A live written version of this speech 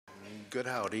Good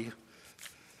howdy.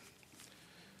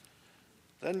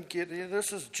 Then Gideon,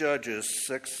 this is Judges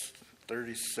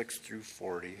 6:36 through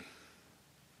 40.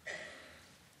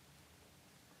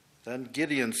 Then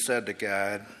Gideon said to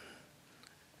God,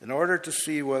 in order to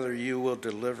see whether you will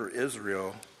deliver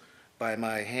Israel by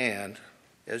my hand,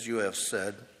 as you have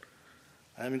said,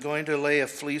 I am going to lay a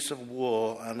fleece of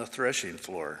wool on the threshing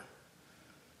floor.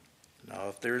 Now,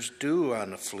 if there's dew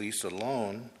on the fleece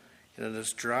alone, and it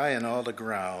is dry in all the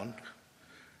ground,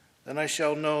 then I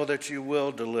shall know that you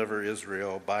will deliver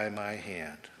Israel by my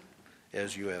hand,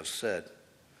 as you have said.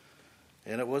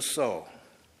 And it was so.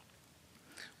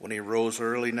 When he rose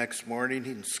early next morning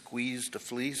and squeezed the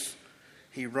fleece,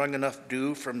 he wrung enough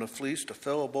dew from the fleece to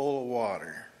fill a bowl of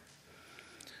water.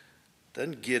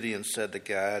 Then Gideon said to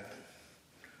God,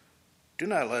 do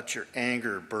not let your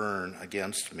anger burn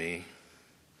against me.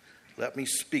 Let me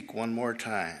speak one more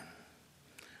time.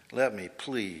 Let me,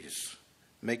 please,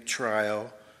 make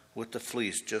trial with the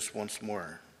fleece just once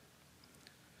more.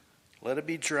 Let it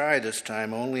be dry this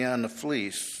time only on the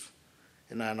fleece,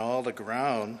 and on all the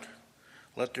ground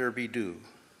let there be dew.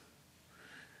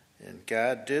 And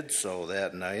God did so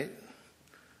that night.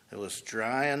 It was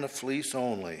dry on the fleece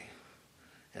only,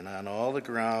 and on all the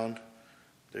ground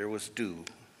there was dew.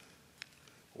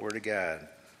 Word of God.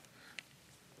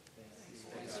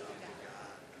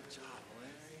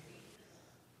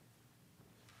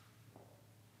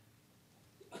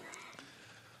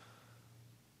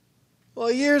 Well,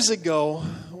 years ago,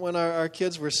 when our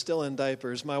kids were still in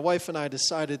diapers, my wife and I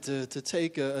decided to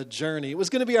take a journey. It was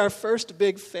going to be our first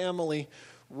big family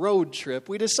road trip.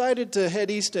 We decided to head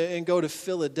east and go to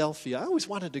Philadelphia. I always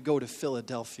wanted to go to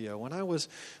Philadelphia. When I was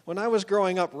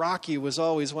growing up, Rocky was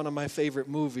always one of my favorite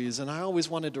movies, and I always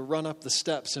wanted to run up the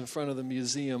steps in front of the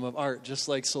Museum of Art, just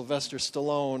like Sylvester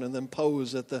Stallone, and then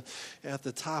pose at the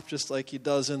top, just like he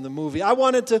does in the movie. I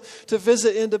wanted to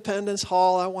visit Independence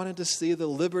Hall. I wanted to see the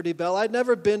Liberty Bell. I'd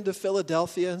never been to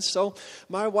Philadelphia, and so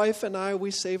my wife and I,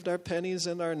 we saved our pennies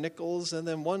and our nickels, and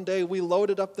then one day we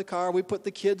loaded up the car. We put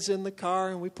the kids in the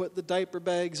car, and we put the diaper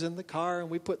bags in the car, and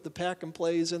we put the pack and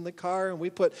plays in the car, and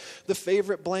we put the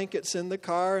favorite blankets in the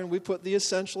car, and we put the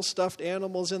essential stuffed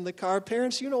animals in the car.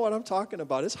 Parents, you know what I'm talking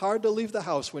about. It's hard to leave the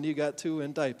house when you got two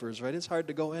in diapers, right? It's hard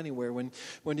to go anywhere when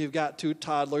you've got two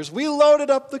toddlers. We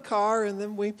loaded up the car, and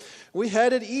then we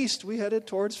headed east. We headed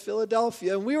towards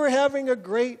Philadelphia, and we were having a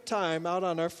great time out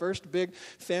on our first big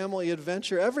family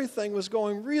adventure. Everything was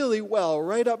going really well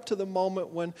right up to the moment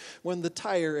when the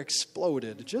tire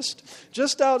exploded. Just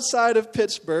outside of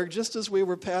Pittsburgh, just as we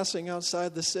were passing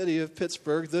outside the city of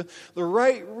Pittsburgh, the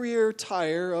right rear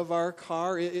tire of our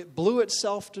car, it blew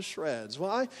itself to shreds.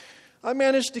 Well, I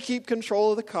managed to keep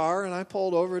control of the car, and I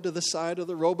pulled over to the side of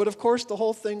the road. But, of course, the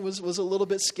whole thing was a little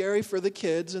bit scary for the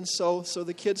kids, and so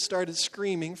the kids started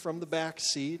screaming from the back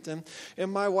seat. And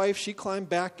my wife, she climbed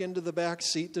back into the back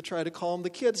seat to try to calm the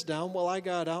kids down while I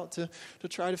got out to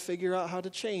try to figure out how to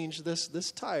change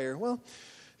this tire. Well,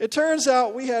 it turns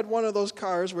out we had one of those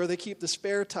cars where they keep the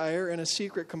spare tire in a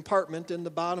secret compartment in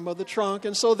the bottom of the trunk.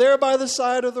 And so there by the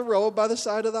side of the road, by the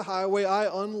side of the highway, I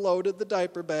unloaded the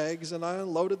diaper bags, and I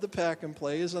unloaded the pack and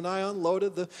plays, and I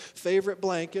unloaded the favorite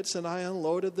blankets, and I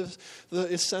unloaded the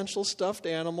essential stuffed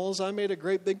animals. I made a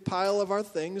great big pile of our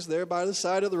things there by the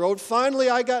side of the road.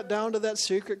 Finally, I got down to that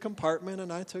secret compartment,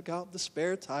 and I took out the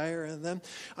spare tire, and then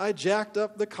I jacked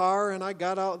up the car, and I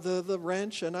got out the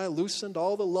wrench, and I loosened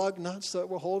all the lug nuts that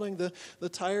were holding the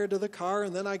tire to the car,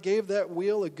 and then I gave that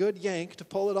wheel a good yank to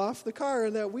pull it off the car,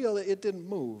 and that wheel, it didn't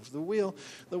move. The wheel,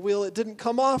 it didn't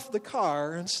come off the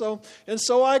car, and so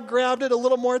I grabbed it a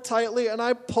little more tightly, and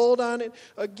I pulled on it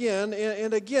again,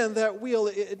 and again that wheel,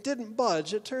 it didn't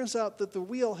budge. It turns out that the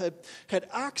wheel had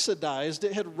oxidized.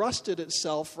 It had rusted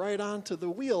itself right onto the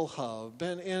wheel hub,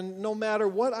 and no matter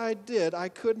what I did, I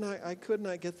could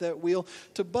not get that wheel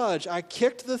to budge. I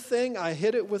kicked the thing, I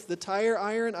hit it with the tire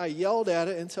iron, I yelled at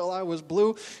it until I was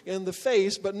blue in the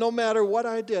face, but no matter what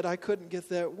I did, I couldn't get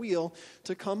that wheel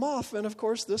to come off. And of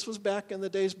course, this was back in the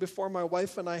days before my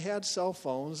wife and I had cell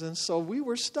phones, and so we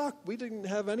were stuck. We didn't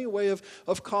have any way of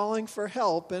calling for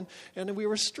help, and we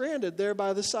were stranded there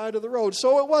by the side of the road.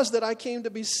 So it was that I came to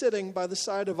be sitting by the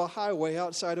side of a highway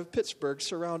outside of Pittsburgh,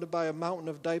 surrounded by a mountain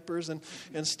of diapers and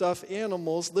stuffed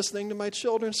animals, listening to my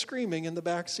children screaming in the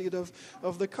backseat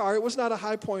of the car. It was not a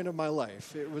high point of my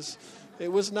life. It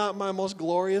was not my most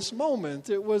glorious moment.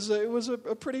 It was a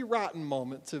pretty rotten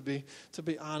moment, to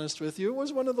be honest with you. It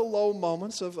was one of the low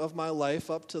moments of my life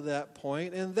up to that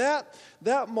point. And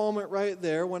that moment right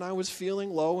there, when I was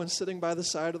feeling low and sitting by the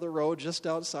side of the road just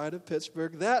outside of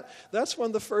Pittsburgh, that's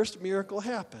when the first miracle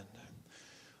happened.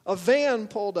 A van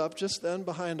pulled up just then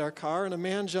behind our car, and a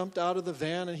man jumped out of the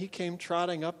van, and he came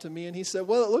trotting up to me, and he said,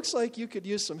 well, it looks like you could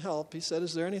use some help. He said,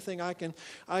 is there anything I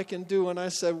can do? And I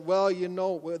said, well, you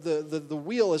know, the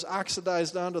wheel is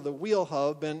oxidized onto the wheel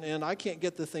hub, and I can't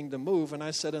get the thing to move. And I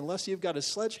said, unless you've got a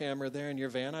sledgehammer there in your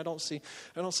van, I don't see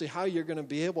how you're going to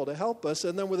be able to help us.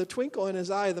 And then with a twinkle in his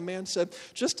eye, the man said,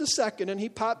 just a second, and he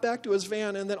popped back to his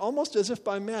van, and then almost as if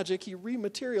by magic, he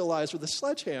rematerialized with a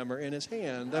sledgehammer in his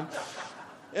hand.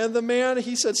 And the man,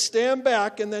 he said, stand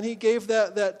back, and then he gave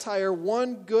that tire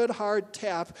one good hard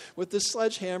tap with the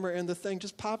sledgehammer, and the thing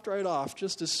just popped right off,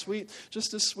 just as sweet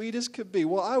as could be.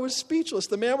 Well, I was speechless.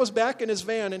 The man was back in his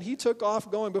van, and he took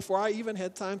off going before I even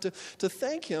had time to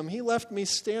thank him. He left me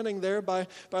standing there by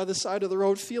the side of the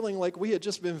road feeling like we had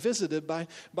just been visited by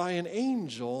an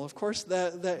angel. Of course,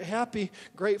 that happy,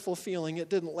 grateful feeling, it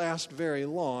didn't last very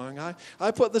long.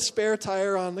 I put the spare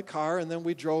tire on the car, and then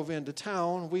we drove into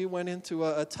town. We went into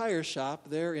a tire shop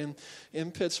there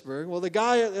in Pittsburgh. Well, the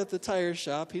guy at the tire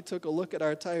shop, he took a look at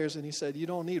our tires and he said, you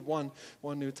don't need one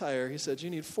new tire. He said,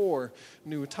 you need 4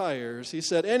 new tires. He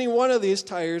said, any one of these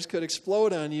tires could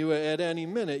explode on you at any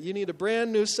minute. You need a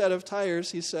brand new set of tires,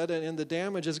 he said, and the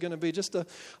damage is going to be just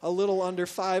a little under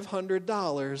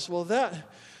 $500. Well,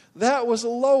 that was a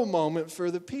low moment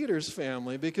for the Peters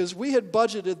family because we had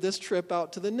budgeted this trip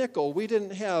out to the nickel. We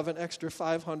didn't have an extra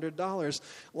 $500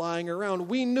 lying around.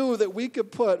 We knew that we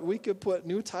could put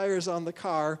new tires on the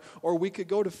car or we could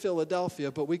go to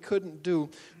Philadelphia, but we couldn't do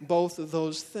both of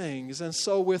those things. And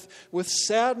so with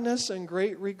sadness and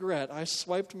great regret, I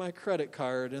swiped my credit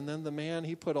card, and then the man,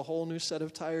 he put a whole new set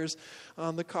of tires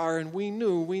on the car, and we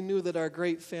knew that our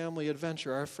great family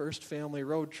adventure, our first family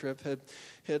road trip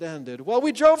had ended. Well,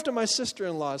 we drove to my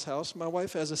sister-in-law's house. My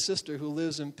wife has a sister who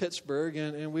lives in Pittsburgh,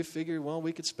 and we figured, well,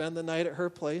 we could spend the night at her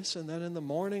place, and then in the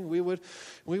morning we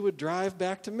would drive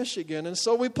back to Michigan. And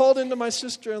so we pulled into my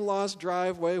sister-in-law's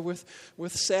driveway with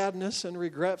sadness and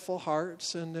regretful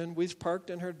hearts, and then we parked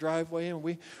in her driveway, and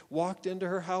we walked into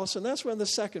her house, and that's when the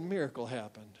second miracle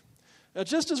happened. Now,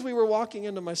 just as we were walking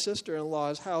into my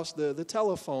sister-in-law's house, the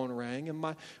telephone rang, and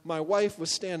my wife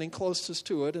was standing closest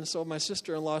to it, and so my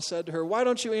sister-in-law said to her, why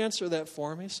don't you answer that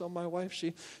for me? So my wife,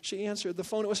 she answered the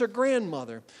phone. It was her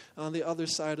grandmother on the other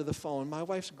side of the phone, my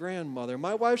wife's grandmother.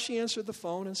 My wife, she answered the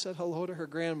phone and said hello to her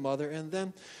grandmother, and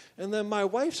then my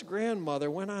wife's grandmother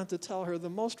went on to tell her the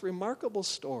most remarkable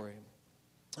story.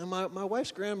 And my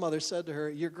wife's grandmother said to her,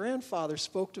 your grandfather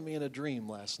spoke to me in a dream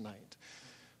last night.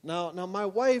 Now, my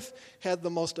wife had the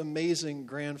most amazing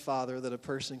grandfather that a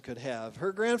person could have.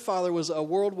 Her grandfather was a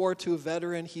World War II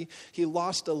veteran. He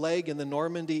lost a leg in the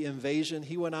Normandy invasion.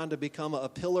 He went on to become a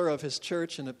pillar of his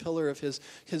church and a pillar of his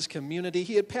community.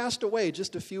 He had passed away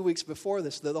just a few weeks before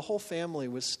this. The whole family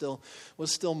was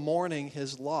still mourning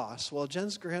his loss. Well,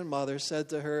 Jen's grandmother said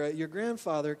to her, your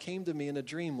grandfather came to me in a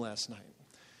dream last night.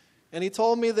 And he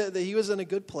told me that he was in a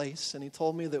good place, and he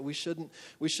told me that we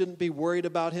shouldn't be worried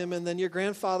about him. And then your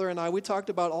grandfather and I, we talked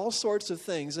about all sorts of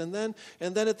things. And then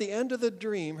at the end of the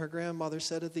dream, her grandmother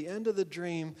said, at the end of the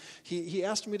dream, he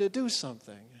asked me to do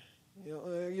something. You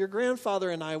know, your grandfather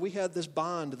and I, we had this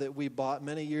bond that we bought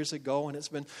many years ago, and it's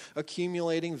been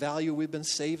accumulating value. We've been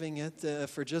saving it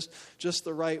for just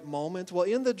the right moment. Well,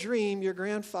 in the dream, your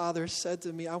grandfather said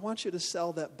to me, I want you to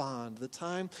sell that bond. The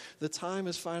time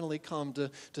has finally come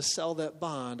to sell that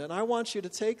bond. And I want you to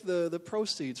take the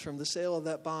proceeds from the sale of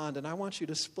that bond, and I want you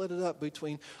to split it up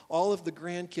between all of the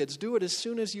grandkids. Do it as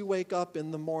soon as you wake up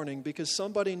in the morning, because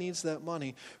somebody needs that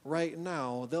money right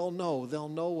now. They'll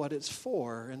know what it's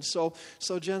for. And so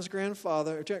Jen's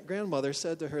grandmother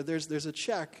said to her, there's a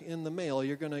check in the mail.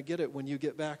 You're going to get it when you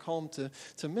get back home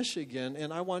to Michigan,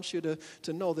 and I want you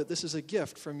to know that this is a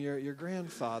gift from your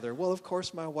grandfather. Well, of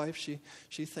course, my wife,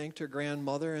 she thanked her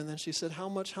grandmother, and then she said, how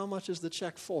much is the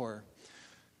check for?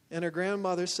 And her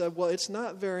grandmother said, well, it's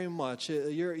not very much.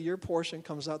 Your portion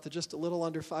comes out to just a little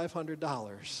under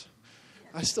 $500.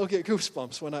 I still get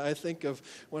goosebumps when I think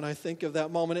of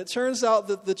that moment. It turns out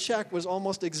that the check was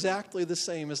almost exactly the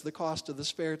same as the cost of the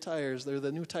spare tires. They're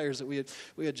the new tires that we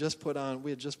had just put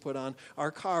on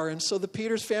our car. And so the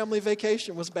Peters family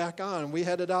vacation was back on. We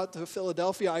headed out to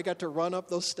Philadelphia. I got to run up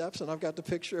those steps, and I've got the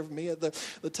picture of me at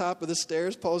the top of the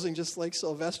stairs posing just like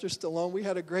Sylvester Stallone. We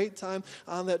had a great time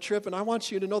on that trip, and I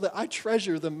want you to know that I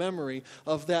treasure the memory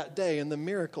of that day and the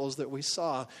miracles that we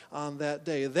saw on that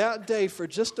day. That day, for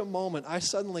just a moment, I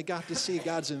suddenly got to see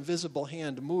God's invisible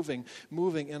hand moving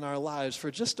in our lives.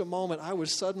 For just a moment, I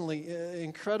was suddenly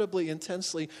incredibly,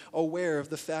 intensely aware of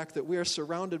the fact that we are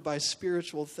surrounded by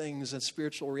spiritual things and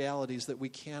spiritual realities that we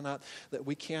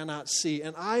cannot see.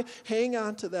 And I hang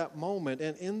on to that moment,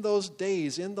 and in those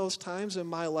days, in those times in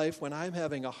my life when I'm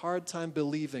having a hard time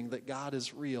believing that God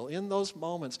is real, in those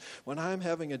moments when I'm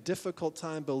having a difficult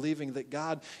time believing that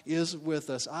God is with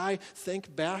us, I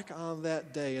think back on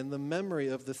that day, and the memory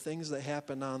of the things that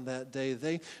happened on that day,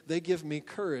 they give me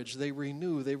courage. They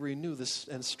renew this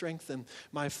and strengthen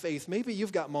my faith. Maybe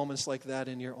you've got moments like that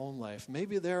in your own life.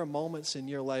 Maybe there are moments in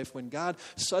your life when God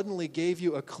suddenly gave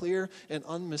you a clear and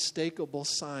unmistakable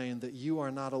sign that you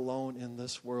are not alone in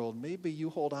this world. Maybe you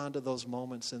hold on to those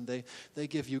moments and they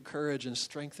give you courage and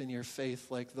strengthen your faith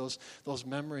like those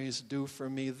memories do for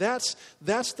me. That's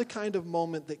the kind of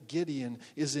moment that Gideon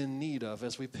is in need of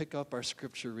as we pick up our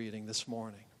scripture reading this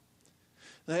morning.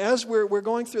 Now, as we're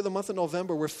going through the month of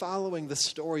November, we're following the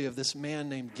story of this man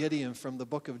named Gideon from the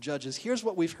book of Judges. Here's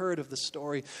what we've heard of the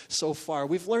story so far.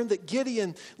 We've learned that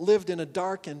Gideon lived in a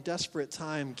dark and desperate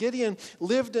time. Gideon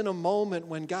lived in a moment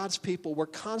when God's people were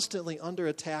constantly under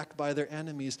attack by their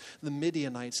enemies, the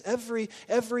Midianites. Every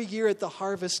year at the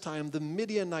harvest time, the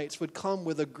Midianites would come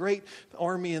with a great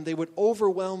army, and they would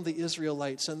overwhelm the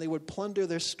Israelites, and they would plunder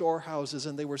their storehouses,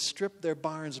 and they would strip their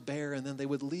barns bare, and then they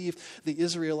would leave the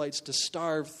Israelites to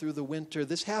starve through the winter.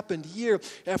 This happened year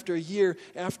after year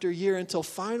after year until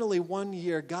finally one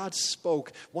year God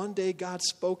spoke. One day God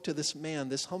spoke to this man,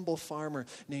 this humble farmer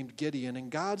named Gideon.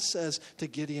 And God says to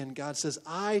Gideon, God says,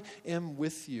 I am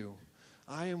with you.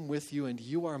 I am with you and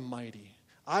you are mighty.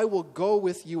 I will go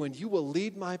with you and you will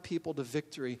lead my people to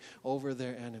victory over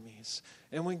their enemies.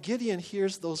 And when Gideon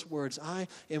hears those words, I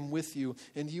am with you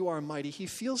and you are mighty, he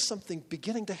feels something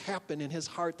beginning to happen in his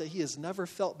heart that he has never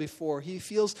felt before. He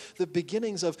feels the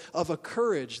beginnings of a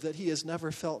courage that he has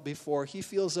never felt before. He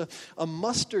feels a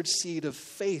mustard seed of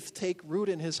faith take root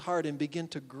in his heart and begin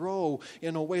to grow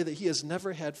in a way that he has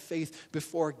never had faith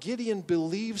before. Gideon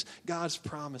believes God's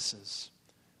promises.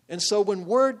 And so when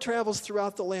word travels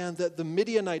throughout the land that the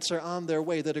Midianites are on their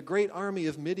way, that a great army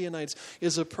of Midianites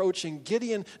is approaching,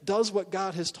 Gideon does what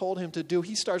God has told him to do.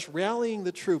 He starts rallying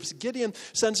the troops. Gideon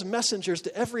sends messengers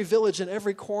to every village and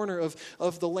every corner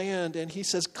of the land, and he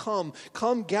says, come,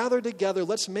 gather together,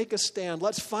 let's make a stand.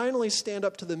 Let's finally stand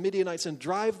up to the Midianites and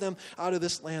drive them out of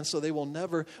this land so they will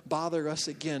never bother us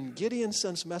again. Gideon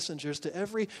sends messengers to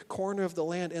every corner of the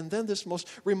land, and then this most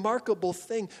remarkable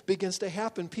thing begins to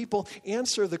happen. People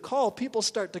answer the call. People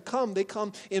start to come. They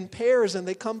come in pairs, and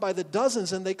they come by the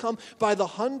dozens, and they come by the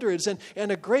hundreds, and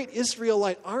a great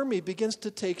Israelite army begins to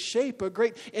take shape. A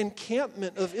great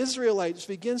encampment of Israelites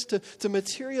begins to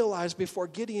materialize before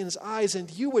Gideon's eyes, and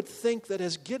you would think that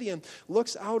as Gideon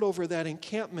looks out over that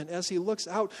encampment, as he looks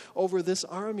out over this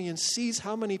army and sees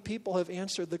how many people have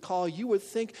answered the call, you would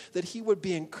think that he would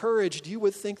be encouraged. You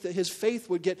would think that his faith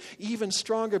would get even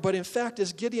stronger. But in fact,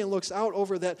 as Gideon looks out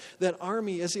over that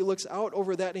army, as he looks out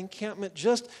over that encampment,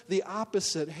 just the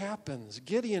opposite happens.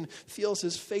 Gideon feels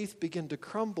his faith begin to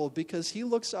crumble because he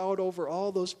looks out over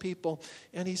all those people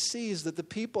and he sees that the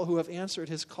people who have answered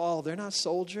his call, they're not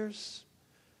soldiers,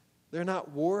 they're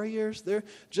not warriors, they're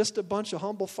just a bunch of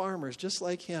humble farmers just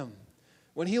like him.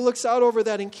 When he looks out over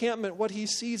that encampment, what he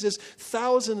sees is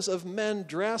thousands of men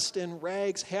dressed in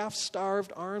rags,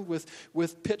 half-starved, armed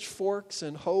with pitchforks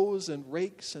and hoes and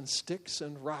rakes and sticks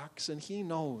and rocks, and he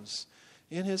knows.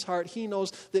 In his heart, he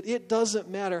knows that it doesn't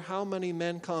matter how many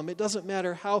men come. It doesn't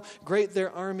matter how great their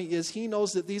army is. He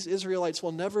knows that these Israelites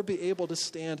will never be able to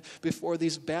stand before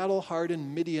these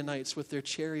battle-hardened Midianites with their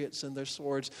chariots and their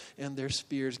swords and their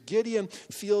spears. Gideon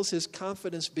feels his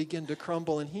confidence begin to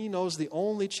crumble, and he knows the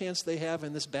only chance they have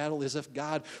in this battle is if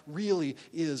God really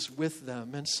is with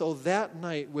them. And so that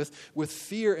night, with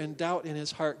fear and doubt in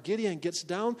his heart, Gideon gets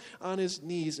down on his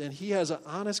knees, and he has an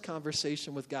honest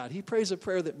conversation with God. He prays a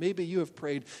prayer that maybe you have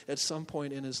prayed at some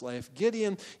point in his life.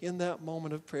 Gideon, in that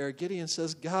moment of prayer, Gideon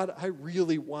says, God, I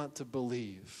really want to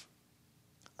believe.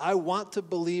 I want to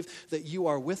believe that you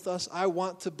are with us. I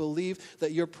want to believe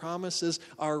that your promises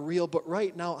are real. But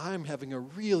right now, I'm having a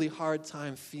really hard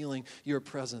time feeling your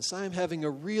presence. I'm having a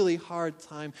really hard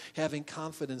time having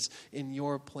confidence in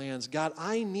your plans. God,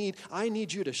 I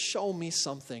need you to show me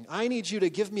something. I need you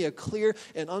to give me a clear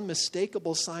and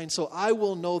unmistakable sign so I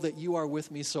will know that you are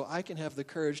with me, so I can have the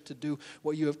courage to do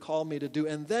what you have called me to do.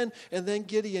 And then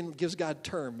Gideon gives God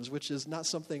terms, which is not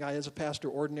something I as a pastor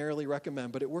ordinarily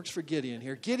recommend, but it works for Gideon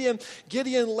here.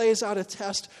 Gideon lays out a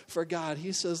test for God.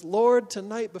 He says, Lord,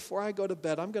 tonight before I go to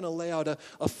bed, I'm going to lay out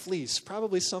a fleece,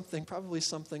 probably something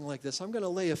like this. I'm going to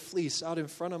lay a fleece out in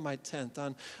front of my tent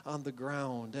on the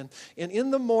ground. And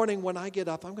in the morning when I get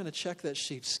up, I'm going to check that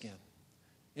sheepskin.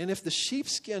 And if the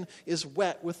sheepskin is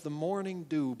wet with the morning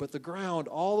dew, but the ground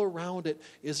all around it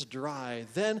is dry,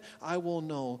 then I will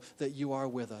know that you are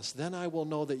with us. Then I will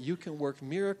know that you can work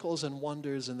miracles and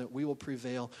wonders and that we will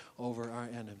prevail over our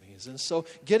enemies. And so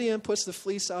Gideon puts the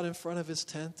fleece out in front of his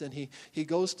tent and he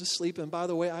goes to sleep. And by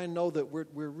the way, I know that we're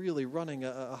really running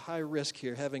a high risk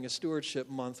here, having a stewardship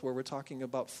month where we're talking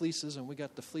about fleeces, and we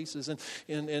got the fleeces.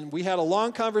 And we had a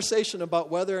long conversation about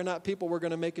whether or not people were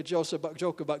going to make a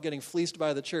joke about getting fleeced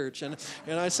by the church. And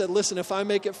I said, listen, if I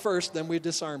make it first, then we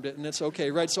disarmed it, and it's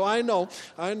okay, right? So I know,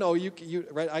 you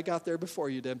right? I got there before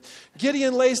you did.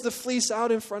 Gideon lays the fleece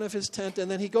out in front of his tent,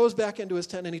 and then he goes back into his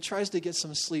tent, and he tries to get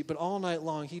some sleep, but all night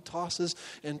long he tosses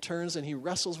and turns, and he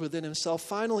wrestles within himself.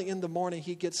 Finally, in the morning,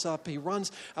 he gets up, he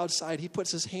runs outside, he puts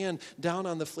his hand down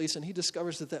on the fleece, and he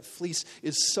discovers that fleece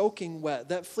is soaking wet.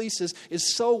 That fleece is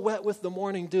so wet with the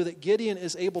morning dew that Gideon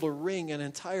is able to wring an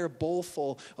entire bowl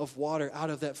full of water out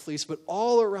of that fleece, but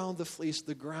all around the fleece,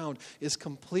 the ground is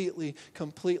completely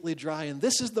dry. And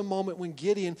this is the moment when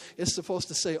Gideon is supposed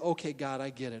to say, okay, God,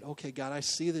 I get it. Okay, God, I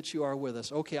see that you are with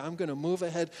us. Okay, I'm going to move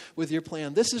ahead with your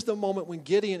plan. This is the moment when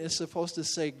Gideon is supposed to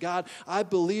say, God, I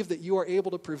believe that you are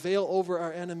able to prevail over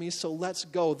our enemies, so let's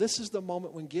go. This is the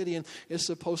moment when Gideon is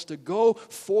supposed to go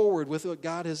forward with what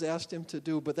God has asked him to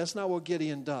do, but that's not what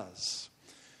Gideon does.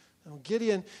 Now,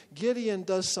 Gideon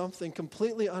does something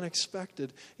completely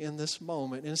unexpected in this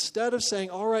moment. Instead of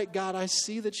saying, all right, God, I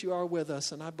see that you are with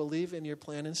us and I believe in your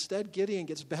plan, instead Gideon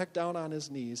gets back down on his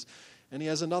knees and he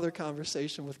has another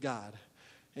conversation with God.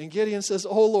 And Gideon says,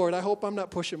 oh, Lord, I hope I'm not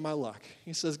pushing my luck.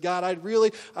 He says, God, I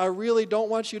really don't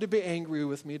want you to be angry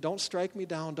with me. Don't strike me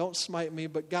down. Don't smite me.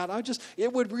 But God,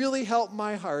 it would really help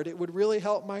my heart. It would really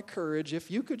help my courage if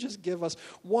you could just give us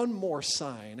one more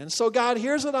sign. And so, God,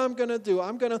 here's what I'm going to do.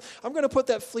 I'm going to put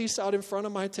that fleece out in front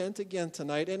of my tent again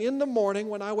tonight. And in the morning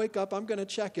when I wake up, I'm going to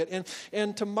check it.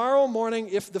 And tomorrow morning,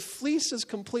 if the fleece is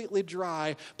completely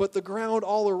dry, but the ground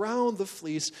all around the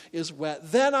fleece is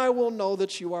wet, then I will know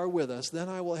that you are with us. Then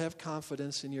I will have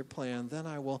confidence in your plan. Then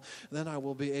I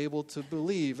will be able to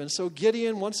believe. And so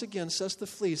Gideon once again sets the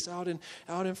fleece out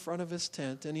in front of his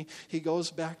tent, and he goes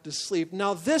back to sleep.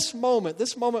 Now this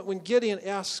moment when Gideon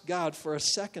asks God for a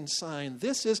second sign,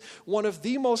 this is one of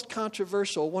the most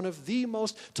controversial, one of the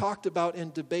most talked about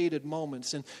and debated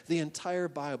moments in the entire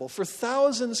Bible. For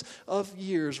thousands of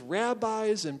years,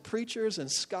 rabbis and preachers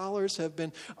and scholars have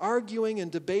been arguing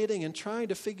and debating and trying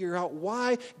to figure out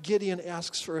why Gideon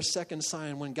asks for a second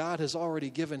sign when God has already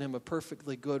given him a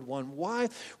perfectly good one. Why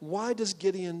does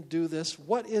Gideon do this?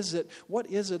 What is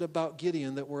it about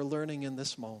Gideon that we're learning in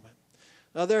this moment?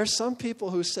 Now, there are some people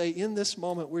who say in this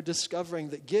moment we're discovering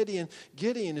that Gideon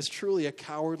is truly a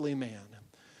cowardly man.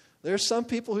 There are some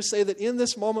people who say that in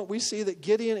this moment we see that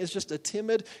Gideon is just a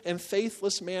timid and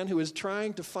faithless man who is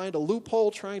trying to find a loophole,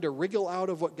 trying to wriggle out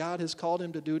of what God has called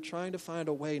him to do, trying to find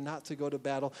a way not to go to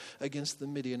battle against the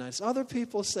Midianites. Other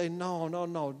people say,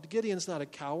 no, Gideon's not a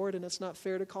coward, and it's not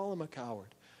fair to call him a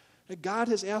coward. God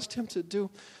has asked him to do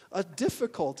a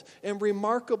difficult and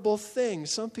remarkable thing.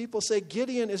 Some people say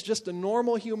Gideon is just a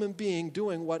normal human being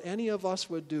doing what any of us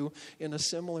would do in a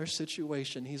similar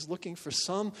situation. He's looking for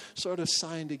some sort of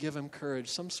sign to give him courage,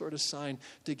 some sort of sign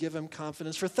to give him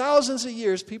confidence. For thousands of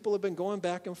years, people have been going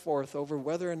back and forth over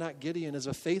whether or not Gideon is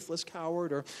a faithless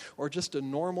coward or just a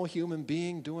normal human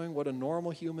being doing what a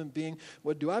normal human being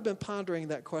would do. I've been pondering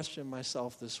that question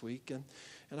myself this week,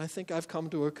 and I think I've come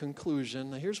to a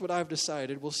conclusion. Now, here's what I've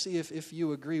decided. We'll see if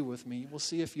you agree with me. We'll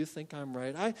see if you think I'm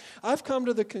right. I've come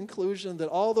to the conclusion that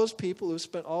all those people who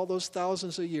spent all those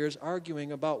thousands of years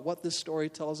arguing about what this story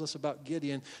tells us about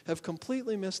Gideon have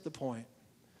completely missed the point.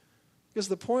 Because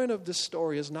the point of this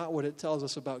story is not what it tells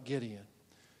us about Gideon.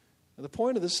 The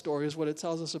point of this story is what it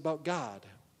tells us about God.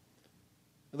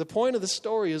 The point of the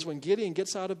story is when Gideon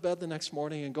gets out of bed the next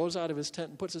morning and goes out of his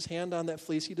tent and puts his hand on that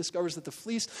fleece, he discovers that the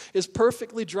fleece is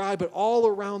perfectly dry, but all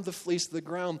around the fleece, the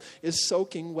ground is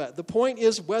soaking wet. The point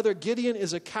is whether Gideon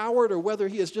is a coward or whether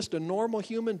he is just a normal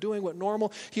human doing what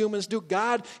normal humans do,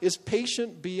 God is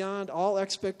patient beyond all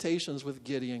expectations with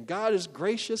Gideon. God is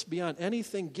gracious beyond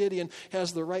anything Gideon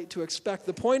has the right to expect.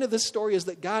 The point of this story is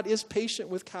that God is patient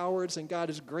with cowards and God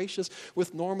is gracious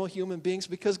with normal human beings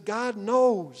because God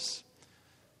knows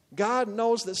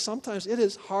that sometimes it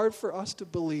is hard for us to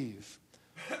believe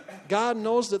God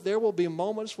knows that there will be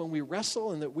moments when we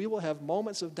wrestle and that we will have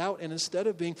moments of doubt. And instead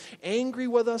of being angry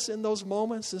with us in those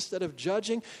moments, instead of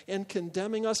judging and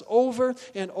condemning us over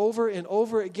and over and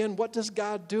over again, what does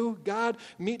God do? God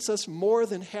meets us more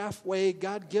than halfway.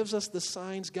 God gives us the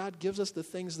signs. God gives us the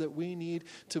things that we need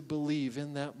to believe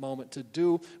in that moment, to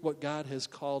do what God has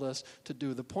called us to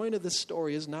do. The point of this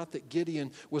story is not that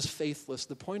Gideon was faithless.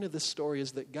 The point of this story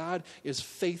is that God is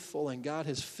faithful and God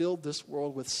has filled this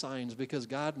world with signs, because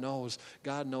God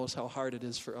knows how hard it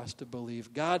is for us to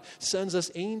believe. God sends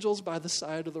us angels by the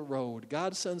side of the road.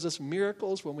 God sends us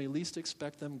miracles when we least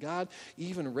expect them. God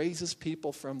even raises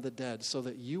people from the dead so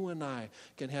that you and I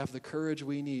can have the courage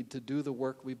we need to do the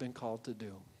work we've been called to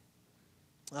do.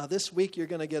 This week, you're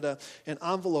going to get an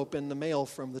envelope in the mail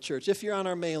from the church. If you're on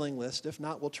our mailing list, if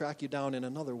not, we'll track you down in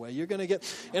another way. You're going to get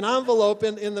an envelope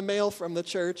in the mail from the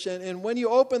church. And when you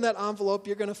open that envelope,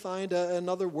 you're going to find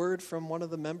another word from one of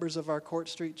the members of our Court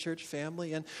Street Church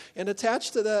family. And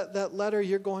attached to that letter,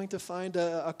 you're going to find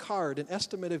a card, an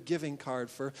estimative giving card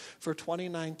for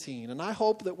 2019. And I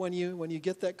hope that when you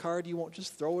get that card, you won't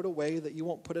just throw it away, that you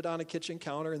won't put it on a kitchen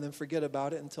counter and then forget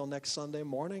about it until next Sunday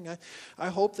morning. I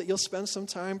hope that you'll spend some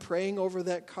time praying over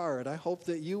that card. I hope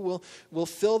that you will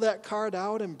fill that card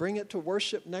out and bring it to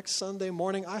worship next Sunday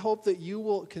morning. I hope that you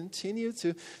will continue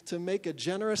to make a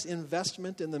generous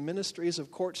investment in the ministries of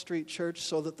Court Street Church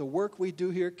so that the work we do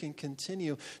here can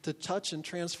continue to touch and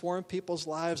transform people's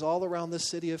lives all around the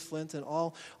city of Flint and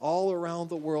all around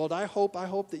the world. I hope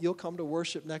that you'll come to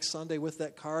worship next Sunday with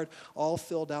that card all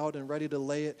filled out and ready to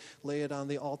lay it on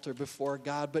the altar before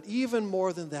God. But even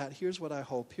more than that, here's what I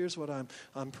hope. Here's what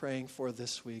I'm praying for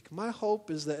this week. My hope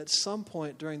is that at some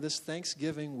point during this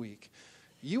Thanksgiving week,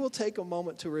 you will take a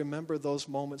moment to remember those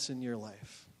moments in your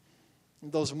life.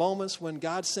 Those moments when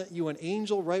God sent you an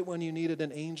angel right when you needed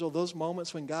an angel. Those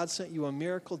moments when God sent you a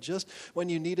miracle just when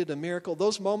you needed a miracle.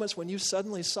 Those moments when you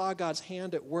suddenly saw God's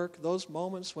hand at work. Those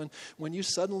moments when you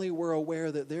suddenly were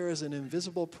aware that there is an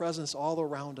invisible presence all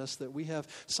around us, that we have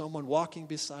someone walking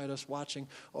beside us, watching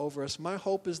over us. My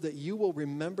hope is that you will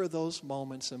remember those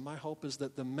moments, and my hope is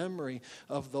that the memory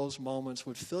of those moments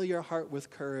would fill your heart with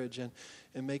courage and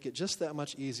make it just that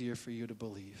much easier for you to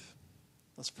believe.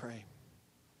 Let's pray.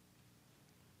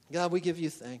 God, we give you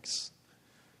thanks.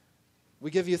 We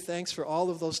give you thanks for all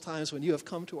of those times when you have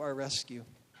come to our rescue.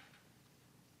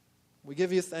 We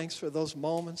give you thanks for those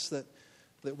moments that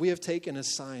we have taken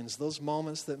as signs, those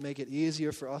moments that make it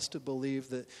easier for us to believe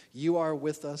that you are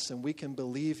with us and we can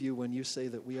believe you when you say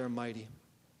that we are mighty.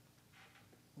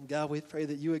 And God, we pray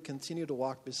that you would continue to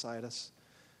walk beside us,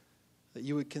 that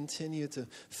you would continue to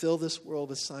fill this world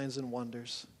with signs and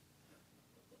wonders.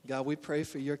 God, we pray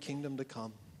for your kingdom to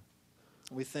come.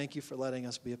 We thank you for letting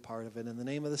us be a part of it. In the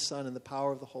name of the Son and the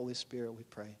power of the Holy Spirit, we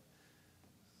pray.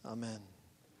 Amen.